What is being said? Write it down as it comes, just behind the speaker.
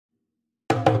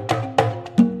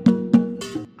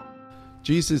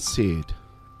Jesus said,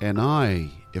 "And I,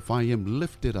 if I am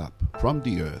lifted up from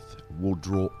the earth, will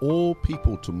draw all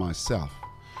people to myself."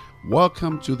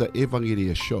 Welcome to the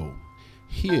Evangelia Show.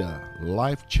 Hear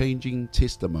life-changing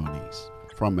testimonies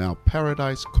from our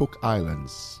Paradise Cook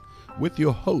Islands with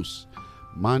your host,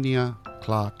 Mania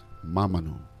Clark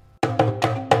Mamanu.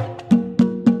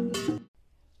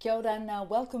 Kia ora and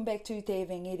welcome back to the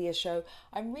Evangelia Show.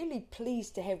 I'm really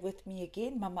pleased to have with me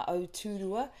again Mama O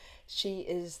Turua. She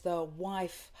is the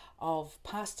wife of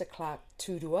Pastor Clark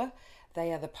Turua.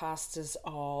 They are the pastors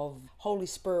of Holy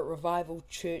Spirit Revival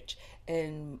Church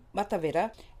in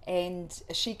Matavera, and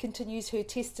she continues her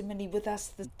testimony with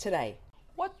us today.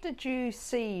 What did you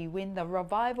see when the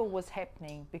revival was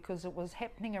happening? Because it was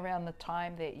happening around the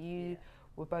time that you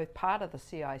were both part of the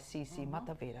CICC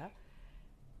Matavera.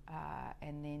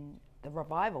 And then the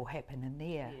revival happened in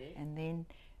there, and then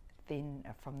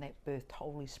from that birthed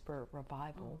Holy Spirit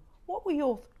Revival. What were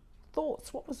your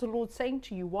thoughts? What was the Lord saying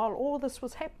to you while all this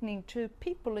was happening to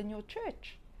people in your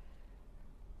church?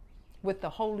 With the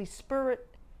Holy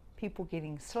Spirit, people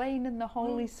getting slain in the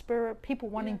Holy Spirit, people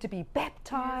wanting to be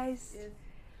baptized.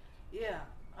 Yes.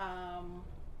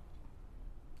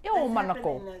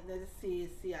 Manako. In the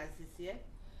CICC.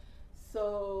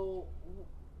 So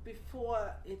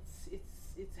before it's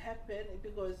happened,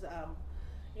 because the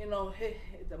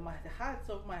heart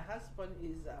of my husband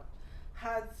is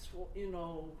hearts.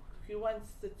 He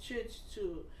wants the church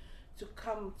to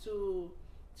come to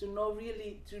know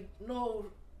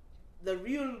the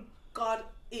real God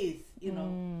is,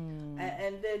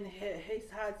 and then his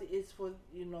heart is for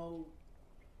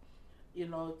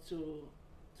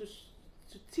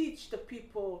to teach the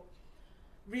people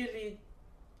really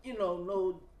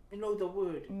know the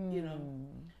word.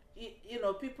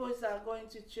 People are going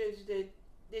to church, they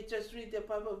just read the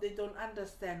Bible, they don't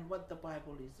understand what the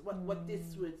Bible is, what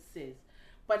this word says.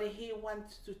 But he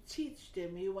wants to teach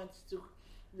them, he wants to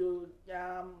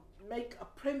make a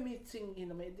prayer meeting.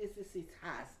 This is his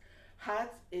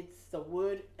heart. It's the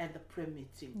word and the prayer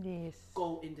meeting. Yes.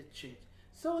 Go in the church.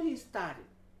 So he started.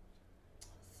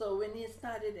 So when he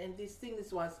started, and these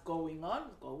things was going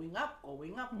on, going up, and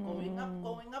going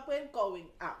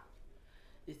up.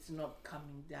 It's not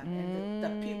coming down. And the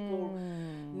people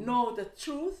know the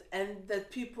truth, and the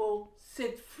people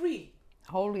set free.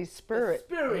 Holy Spirit.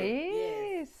 The Spirit.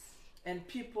 Yes. And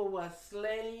people were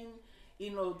slain.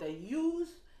 The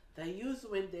youth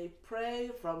when they pray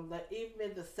from the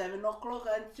evening, the 7 o'clock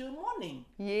until morning.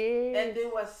 Yes. And they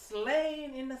were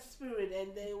slain in the Spirit,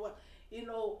 and they were,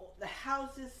 the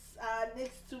houses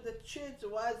next to the church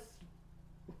was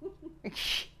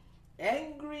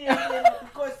angry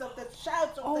because of the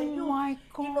shouts of the youth. Oh my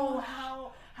God!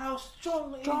 How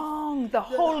strong the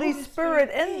Holy Spirit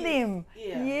in them.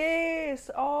 Yeah.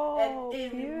 Yes. Oh, and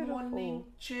every beautiful. morning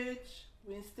church,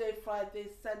 Wednesday, Friday,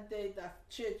 Sunday, the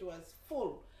church was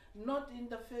full. Not in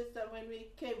the first time when we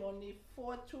came, only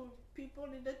 2 people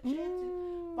in the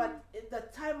church. But at the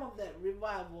time of the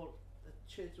revival, the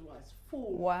church was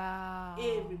full. Wow.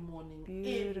 Every morning,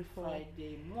 beautiful. Every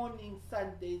Friday morning,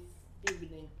 Sundays,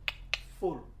 evening,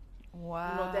 full.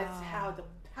 Wow. That's how the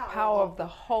power of the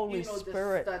Holy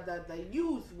Spirit. The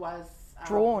youth was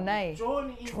drawn in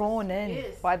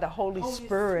yes, by the Holy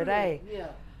Spirit.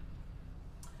 Yeah.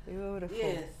 Beautiful.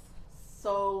 Yes.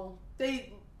 So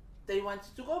they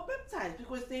wanted to go baptized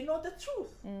because they know the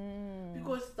truth.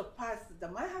 Because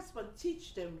my husband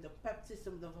teach them the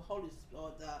baptism of the Holy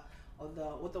Spirit, or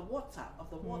the water,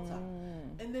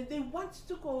 and then they want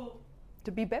to go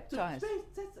to be baptized.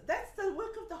 That's the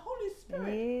work of the Holy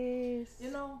Spirit.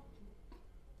 Yes.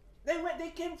 They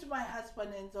came to my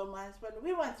husband and told my husband,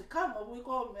 we want to come, and we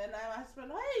go, and my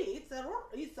husband, hey, it's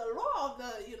a law of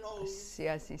the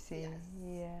CICC.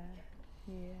 Yeah.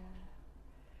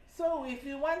 So if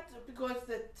you want to, because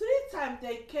the 3 times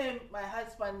they came, my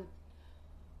husband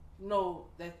know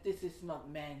that this is not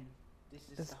man, this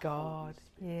is the God. Holy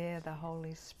Spirit. Yeah, the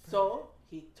Holy Spirit. So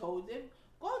he told them,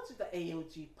 go to the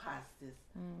AOG pastors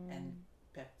and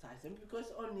baptize them,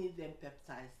 because only them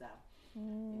baptize them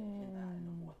in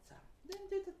the water.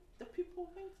 Then the people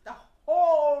went, the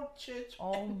whole church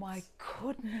Oh went. my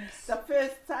goodness. The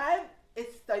first time,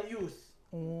 it's the youth.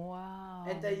 Wow.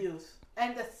 And the youth.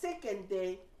 And the second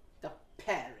day, the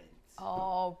parents.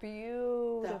 Oh,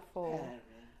 beautiful. The parents.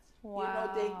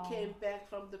 Wow. They came back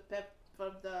from the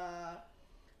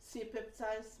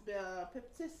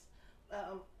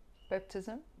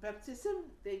baptism.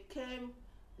 They came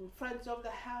in front of the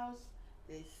house.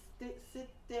 They sit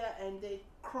there and they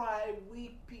cry,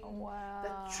 weeping. Wow. The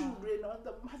children on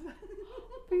the mother.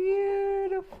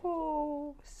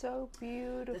 Beautiful. So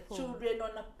beautiful. The children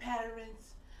on the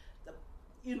parents.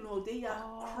 you know, they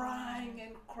are crying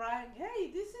and crying.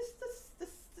 Hey, this is the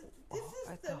works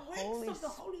of the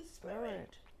Holy Spirit.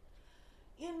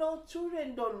 You know,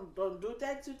 children don't do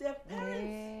that to their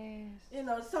parents. Yes. You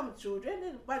know, some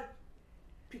children, but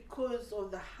because of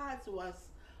the heart was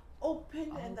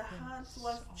open and the heart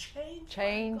was changed.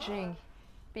 Changing, by God.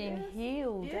 being Yes.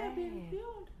 healed. Yeah, eh? being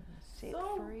healed. Set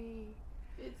So, free.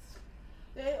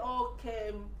 They all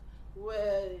came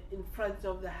were in front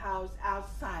of the house,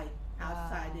 outside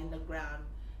in the ground,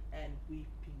 and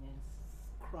weeping and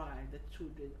crying, the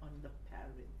children on the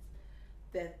parents,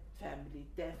 that family,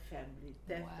 that family,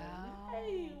 that family.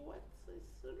 Hey, what's this?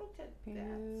 Look at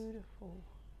Beautiful.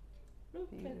 that. Look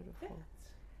Beautiful.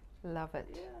 at Love that.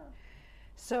 it. Yeah.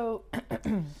 So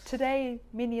today,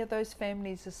 many of those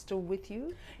families are still with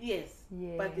you. Yes.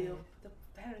 Yeah. But the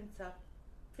parents are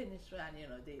finished, and you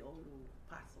know they all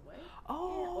pass away.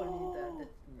 Oh. Yeah, only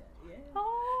yeah. Oh.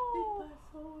 They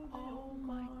pass away. Oh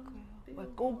my God. They We're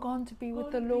all all gone to be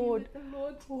with the gone to be Lord. with the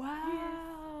Lord.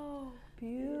 Wow.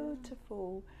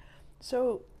 Beautiful.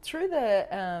 So through the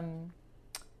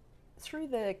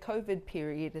COVID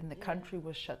period and the country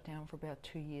was shut down for about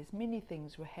 2 years, many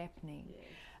things were happening. Yes.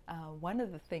 One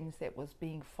of the things that was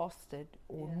being fostered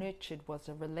or nurtured was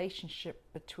a relationship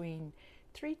between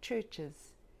 3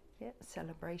 churches. Yeah,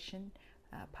 Celebration,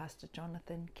 Pastor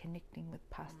Jonathan connecting with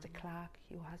Pastor Clark,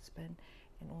 your husband,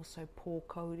 and also Paul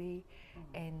Cody,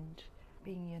 and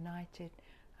being united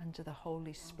under the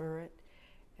Holy Spirit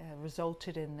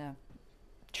resulted in the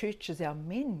churches, our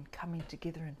men coming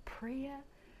together in prayer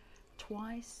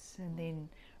twice, and then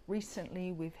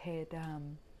recently we've had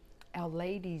our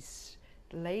ladies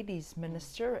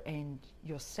minister and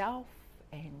yourself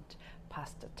and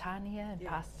Pastor Tania and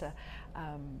Pastor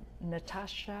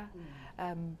Natasha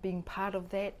being part of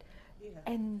that.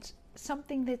 And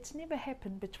something that's never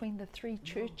happened between the 3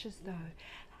 churches though.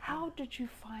 How did you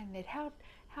find that?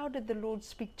 How did the Lord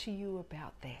speak to you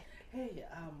about that? Hey,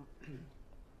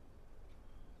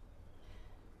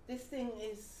 this thing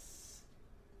is,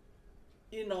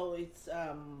 you know, it's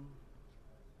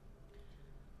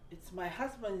my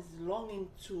husband is longing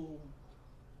to,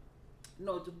 you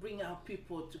know, to bring our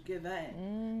people together.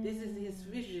 And this is his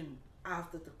vision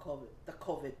after the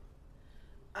COVID.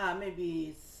 Maybe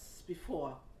it's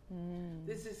before.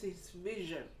 This is his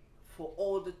vision for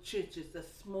all the churches, the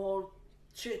small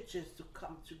churches, to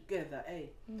come together,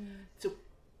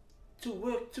 to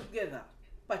work together.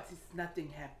 But nothing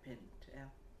happened.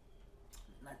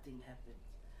 Nothing happened.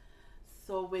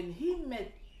 So when he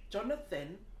met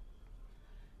Jonathan,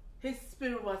 his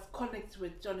spirit was connected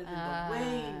with Jonathan. The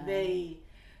way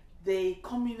they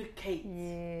communicate.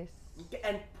 Yes.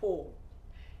 And Paul.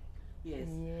 Yes.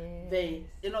 They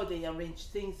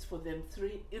arranged things for them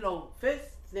 3. You know,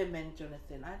 first they met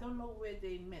Jonathan. I don't know where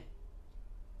they met.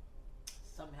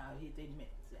 Somehow they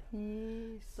met.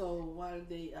 Yes. So while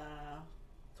they are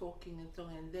talking,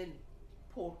 and then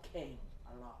Paul came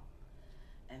along.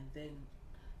 And then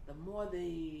the more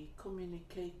they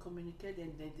communicate,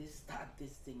 and then they start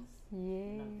these things. Yes.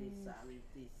 You know,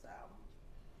 these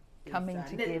coming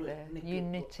together,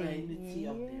 unity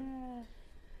of them.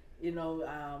 You know,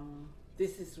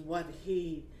 this is what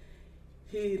he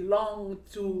longed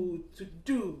to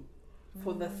do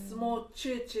for the small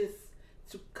churches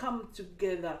to come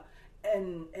together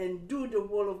and do the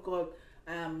will of God.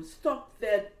 Stop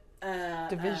that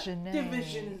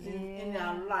divisions in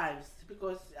our lives,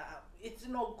 because it's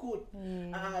no good.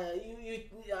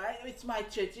 It's my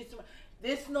church.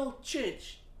 There's no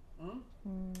church.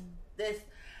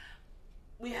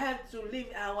 We have to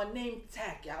leave our name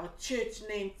tag, our church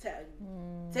name tag.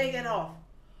 Take it off.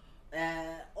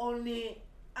 Only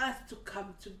us to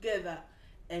come together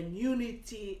and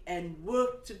unity and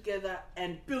work together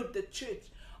and build the church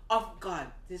of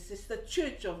God. This is the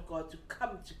church of God to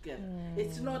come together.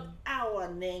 It's not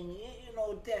our name. You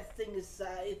know, that thing is,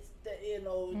 it's, you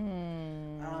know.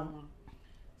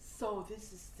 So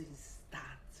this is the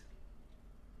start.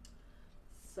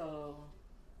 So,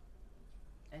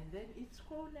 and then it's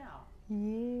grown now.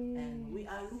 And we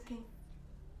are looking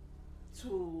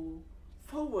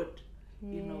forward.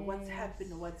 You know, what's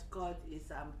happening, what God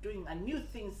is doing, and new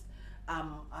things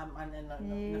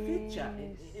in the future,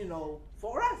 you know,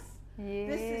 for us.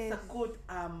 This is a good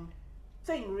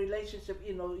thing, relationship,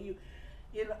 you know,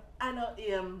 I know,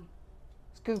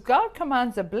 because God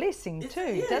commands a blessing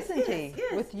too, doesn't He?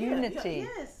 Yes, with unity.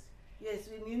 Yes,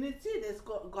 in unity, there's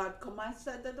God commands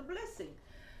that the blessing.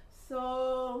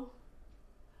 So,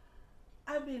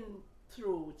 I've been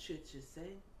through churches,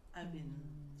 I've been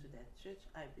to that church,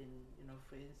 I've been, you know,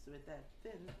 friends with that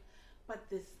then, but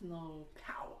there's no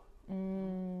power.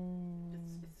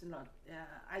 It's not not.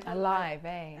 I don't Alive,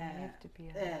 like, eh? You have to be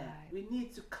alive. we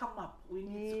need to come up. We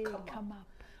need to come up.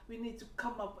 We need to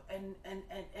come up and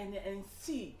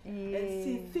see and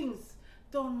see things.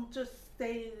 Don't just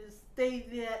stay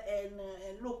there and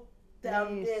look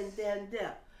down there and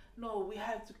there. No, we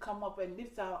have to come up and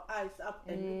lift our eyes up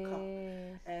and look up.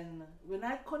 And when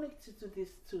I connected to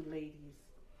these two ladies,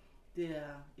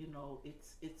 they're,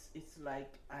 it's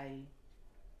like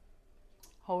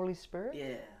Holy Spirit?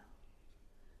 Yeah.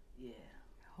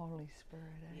 Holy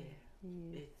Spirit, eh?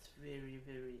 Yeah. It's very,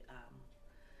 very, very,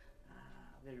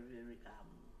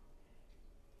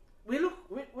 we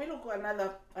look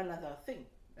another thing.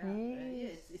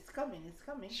 Yes, it's coming.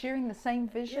 Sharing the same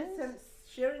visions? Yes, and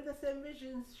sharing the same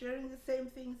visions, sharing the same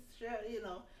things.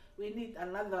 We need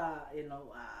another,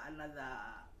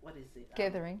 what is it?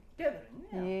 Gathering. Gathering.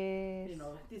 Yeah.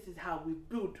 Yes. This is how we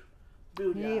build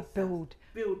ourselves.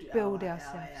 Build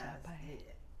ourselves up,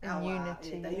 in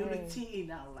unity. The unity in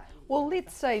our life. Well,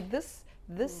 let's say this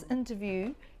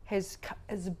interview has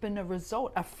been a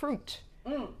result, a fruit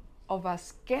of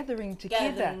us gathering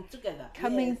together,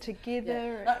 coming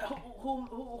together. Yeah.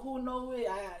 Who know me?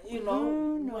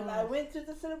 When I went to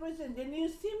the celebration, then you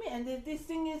see me, and this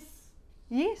thing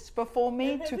is before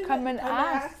me to come and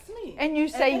ask me, and you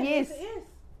say yes.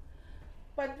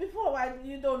 But before,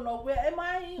 you don't know, where am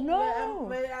I? No.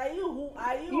 Where are you? Who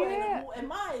are you? Yeah. And who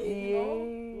am I?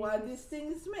 Yes. What this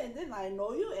thing is meant. Then I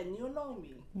know you and you know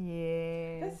me.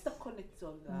 Yes. That's the connect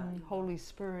of the Holy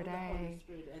Spirit, the Holy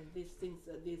Spirit, and these things,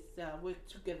 work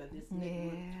together. This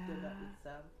network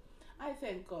together. I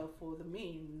thank God for the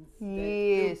means.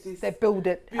 They build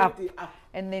it up,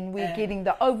 and then we're getting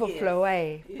the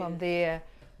overflow, from there,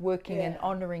 working and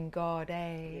honoring God,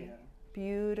 Yeah.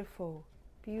 Beautiful.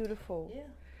 Yeah.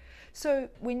 So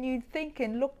when you think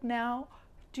and look now,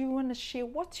 do you want to share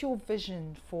what's your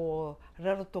vision for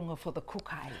Rarotonga, for the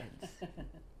Cook Islands?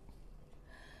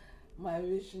 My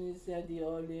vision is that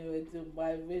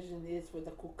my vision is for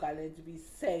the Cook Islands to be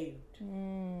saved.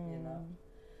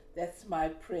 That's my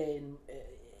prayer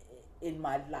in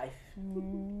my life.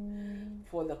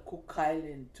 For the Cook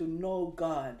Island to know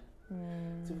God.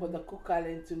 For the Cook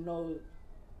Island to know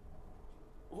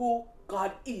who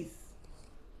God is.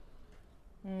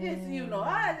 Yes,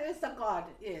 there's a God.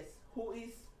 Yes, who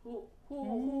is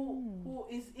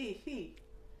he?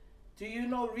 Do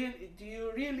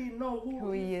you really know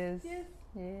who he is? Yes.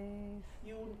 Yes.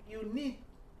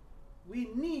 We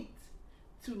need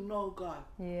to know God.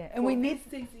 Yeah, and we need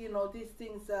these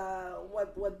things.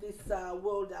 What this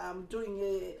world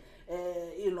doing.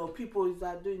 People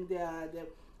are doing their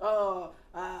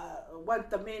want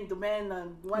the man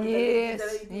and want the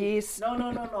lady. Yes.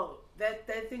 No. That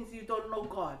things you don't know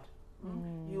God.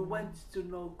 You want to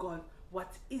know God.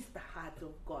 What is the heart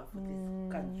of God for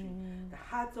this country? The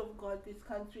heart of God, this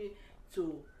country,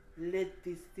 to let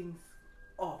these things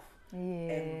off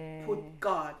and put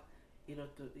God, in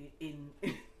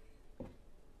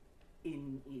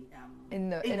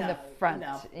the front,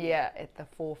 at the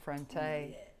forefront.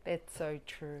 That's so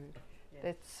true.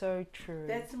 That's so true.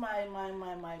 That's my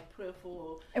prayer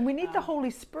for. And we need the Holy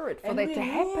Spirit for that to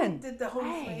happen. The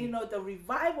Holy Spirit, the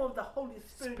revival of the Holy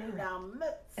Spirit in our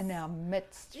midst. In our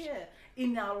midst. Yeah,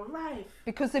 in our life.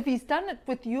 Because if He's done it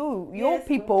with your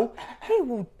people, He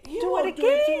will do it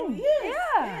again.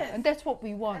 Yes. And that's what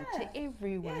we want to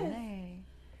everyone.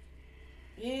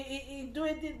 He do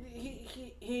it.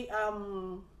 He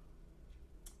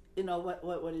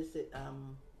what is it?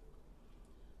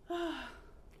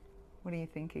 What are you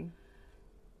thinking?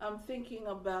 I'm thinking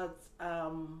about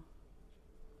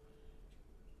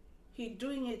he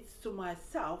doing it to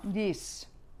myself. Yes.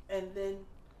 And then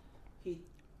he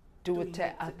do it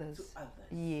to others. To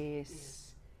others.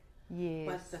 Yes.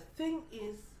 But the thing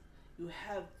is, you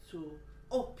have to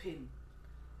open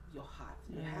your heart.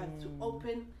 You have to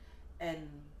open and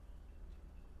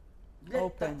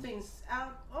let the things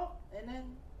out. And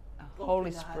then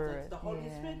Holy Spirit. The Holy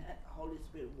Spirit, and the Holy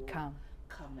Spirit will come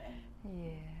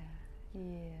and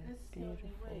that's beautiful. the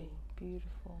only way.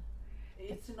 Beautiful.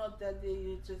 It's not that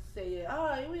you just say,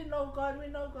 we know God.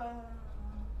 No.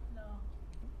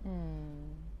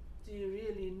 Do you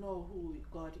really know who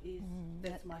God is?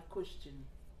 That's my question.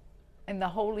 And the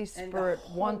Holy Spirit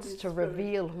wants to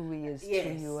reveal who He is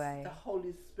to you. The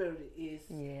Holy Spirit is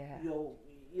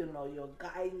your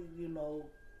guide.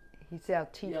 He's our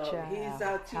teacher. He's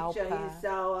our teacher. Helper. He's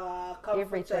our comforter.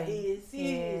 Everything.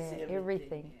 He is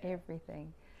everything.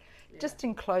 Everything. Just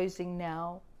in closing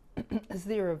now, is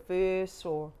there a verse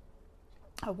or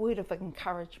a word of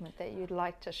encouragement that you'd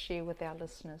like to share with our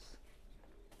listeners?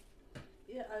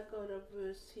 Yeah, I got a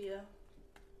verse here.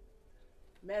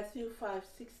 Matthew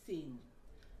 5:16.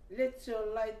 Let your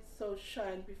light so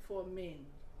shine before men,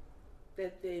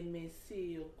 that they may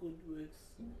see your good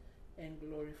works and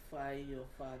glorify your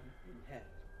Father in heaven.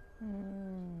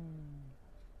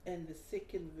 And the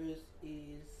second verse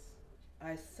is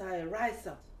Isaiah, rise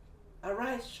up,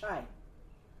 arise, shine,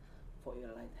 for your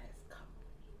light has come.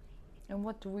 And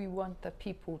what do we want the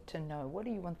people to know? What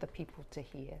do you want the people to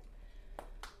hear?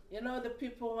 You know, the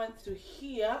people want to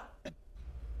hear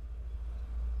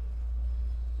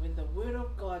when the Word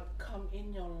of God come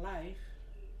in your life,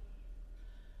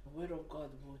 the Word of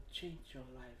God will change your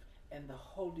life, and the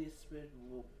Holy Spirit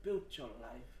will build your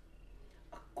life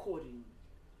according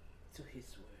to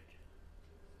His Word.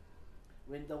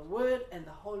 When the Word and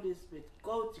the Holy Spirit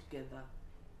go together,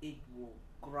 it will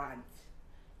grant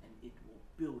and it will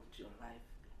build your life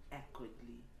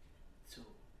accurately too.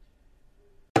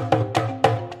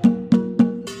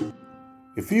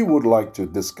 If you would like to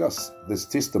discuss this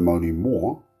testimony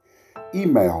more,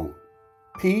 email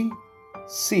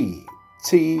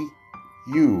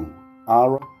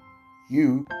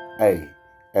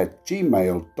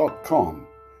pcturua@gmail.com,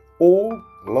 all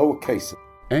lowercase.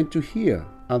 And to hear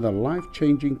other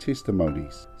life-changing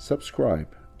testimonies,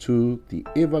 subscribe to the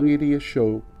Evangelia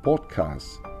Show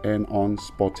podcast and on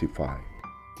Spotify.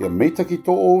 Kia meita ki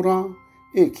tō ora,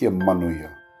 e kia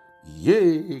manuia.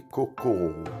 Ye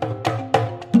koko.